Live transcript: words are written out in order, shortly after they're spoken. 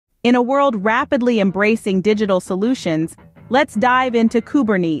In a world rapidly embracing digital solutions, let's dive into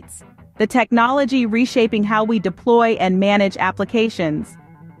Kubernetes, the technology reshaping how we deploy and manage applications.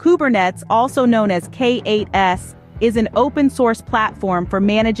 Kubernetes, also known as K8s, is an open-source platform for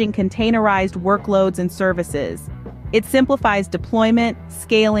managing containerized workloads and services. It simplifies deployment,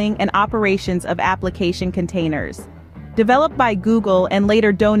 scaling, and operations of application containers. Developed by Google and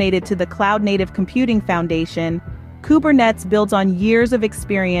later donated to the Cloud Native Computing Foundation, Kubernetes builds on years of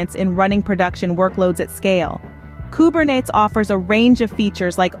experience in running production workloads at scale. Kubernetes offers a range of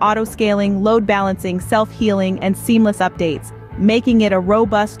features like auto-scaling, load balancing, self-healing, and seamless updates, making it a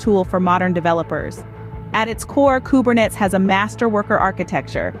robust tool for modern developers. At its core, Kubernetes has a master worker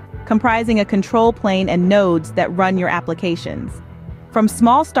architecture, comprising a control plane and nodes that run your applications. From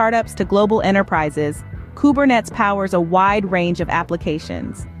small startups to global enterprises, Kubernetes powers a wide range of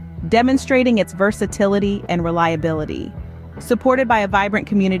applications, demonstrating its versatility and reliability. Supported by a vibrant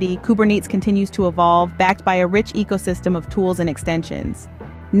community, Kubernetes continues to evolve, backed by a rich ecosystem of tools and extensions.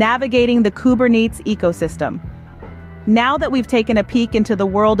 Navigating the Kubernetes ecosystem. Now that we've taken a peek into the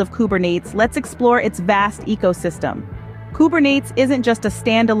world of Kubernetes, let's explore its vast ecosystem. Kubernetes isn't just a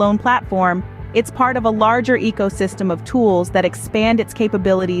standalone platform, it's part of a larger ecosystem of tools that expand its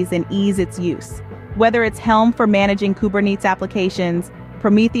capabilities and ease its use. Whether it's Helm for managing Kubernetes applications,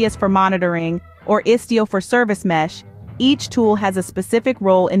 Prometheus for monitoring, or Istio for service mesh, each tool has a specific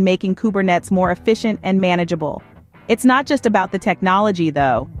role in making Kubernetes more efficient and manageable. It's not just about the technology,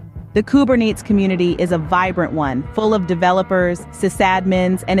 though. The Kubernetes community is a vibrant one, full of developers,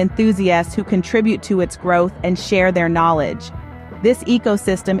 sysadmins, and enthusiasts who contribute to its growth and share their knowledge. This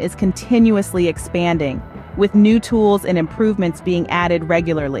ecosystem is continuously expanding, with new tools and improvements being added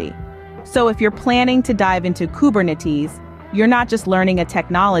regularly. So if you're planning to dive into Kubernetes, you're not just learning a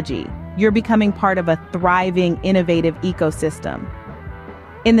technology, you're becoming part of a thriving, innovative ecosystem.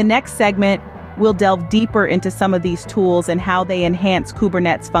 In the next segment, we'll delve deeper into some of these tools and how they enhance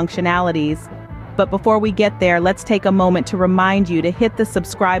Kubernetes functionalities. But before we get there, let's take a moment to remind you to hit the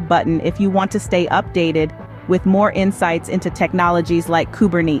subscribe button if you want to stay updated with more insights into technologies like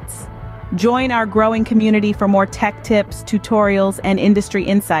Kubernetes. Join our growing community for more tech tips, tutorials, and industry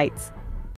insights.